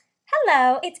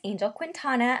Hello, it's Angel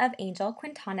Quintana of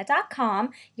angelquintana.com,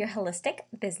 your holistic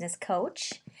business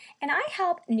coach, and I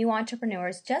help new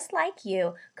entrepreneurs just like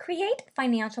you create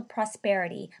financial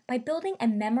prosperity by building a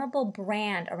memorable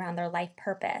brand around their life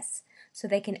purpose so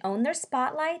they can own their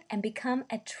spotlight and become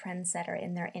a trendsetter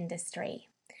in their industry.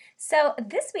 So,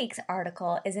 this week's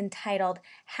article is entitled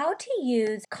How to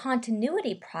Use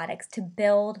Continuity Products to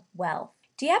Build Wealth.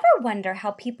 Do you ever wonder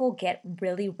how people get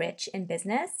really rich in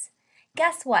business?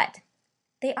 Guess what?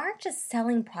 They aren't just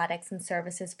selling products and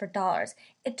services for dollars.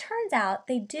 It turns out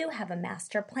they do have a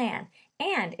master plan,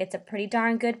 and it's a pretty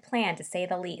darn good plan to say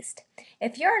the least.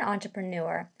 If you're an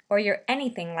entrepreneur, or you're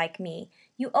anything like me,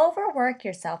 you overwork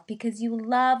yourself because you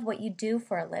love what you do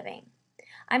for a living.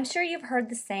 I'm sure you've heard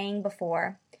the saying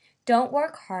before, don't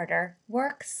work harder,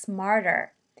 work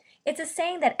smarter. It's a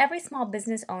saying that every small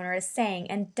business owner is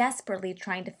saying and desperately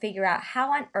trying to figure out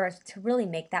how on earth to really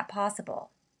make that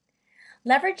possible.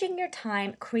 Leveraging your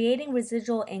time, creating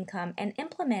residual income, and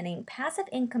implementing passive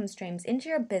income streams into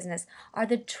your business are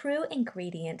the true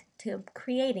ingredient to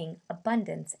creating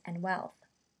abundance and wealth.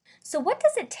 So what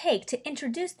does it take to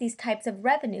introduce these types of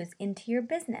revenues into your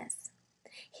business?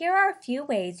 Here are a few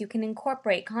ways you can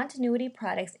incorporate continuity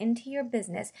products into your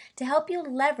business to help you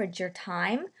leverage your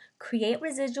time, create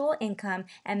residual income,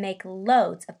 and make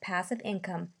loads of passive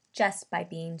income just by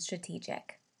being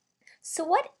strategic. So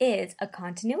what is a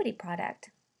continuity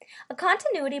product? A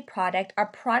continuity product are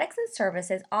products and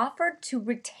services offered to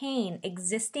retain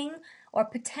existing or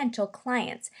potential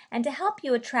clients and to help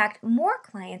you attract more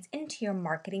clients into your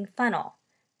marketing funnel.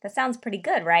 That sounds pretty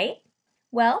good, right?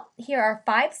 Well, here are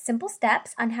 5 simple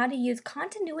steps on how to use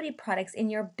continuity products in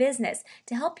your business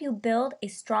to help you build a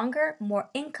stronger,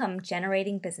 more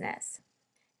income-generating business.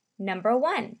 Number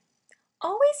 1.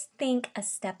 Always think a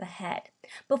step ahead.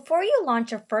 Before you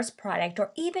launch your first product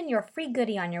or even your free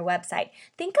goodie on your website,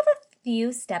 think of a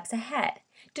few steps ahead.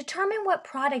 Determine what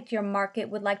product your market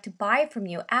would like to buy from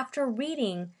you after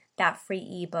reading that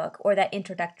free ebook or that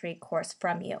introductory course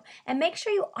from you, and make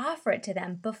sure you offer it to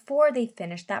them before they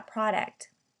finish that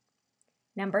product.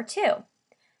 Number 2,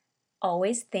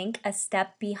 always think a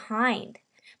step behind.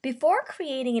 Before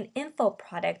creating an info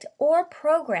product or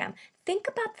program, think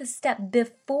about the step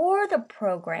before the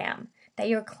program that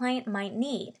your client might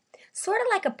need, sort of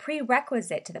like a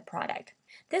prerequisite to the product.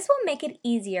 This will make it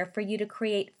easier for you to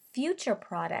create future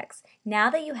products now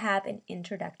that you have an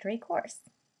introductory course.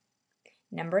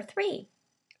 Number 3,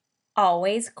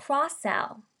 always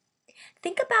cross-sell.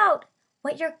 Think about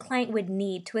what your client would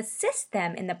need to assist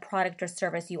them in the product or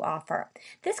service you offer.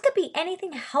 This could be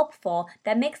anything helpful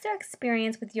that makes their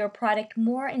experience with your product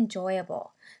more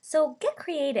enjoyable. So get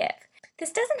creative.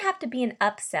 This doesn't have to be an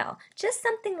upsell, just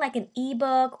something like an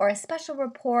ebook or a special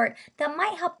report that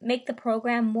might help make the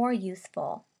program more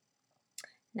useful.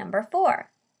 Number 4,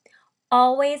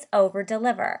 always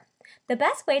over-deliver. The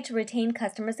best way to retain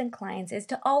customers and clients is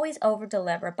to always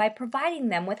over-deliver by providing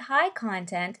them with high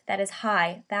content that is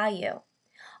high value.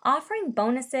 Offering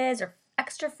bonuses or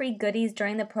extra free goodies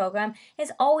during the program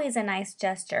is always a nice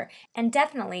gesture and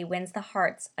definitely wins the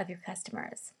hearts of your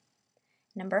customers.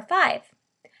 Number 5,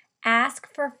 ask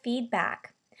for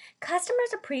feedback.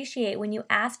 Customers appreciate when you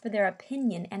ask for their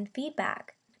opinion and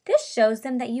feedback. This shows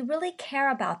them that you really care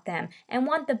about them and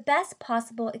want the best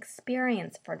possible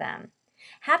experience for them.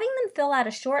 Having them fill out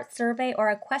a short survey or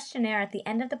a questionnaire at the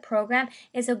end of the program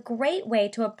is a great way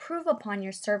to improve upon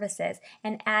your services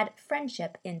and add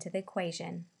friendship into the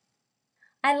equation.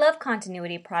 I love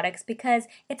continuity products because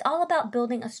it's all about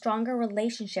building a stronger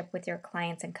relationship with your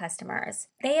clients and customers.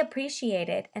 They appreciate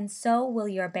it, and so will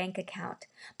your bank account.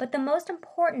 But the most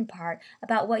important part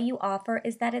about what you offer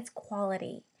is that it's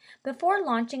quality. Before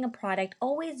launching a product,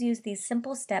 always use these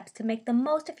simple steps to make the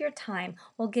most of your time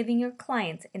while giving your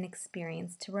clients an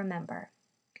experience to remember.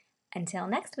 Until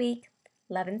next week,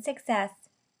 love and success,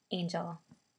 Angel.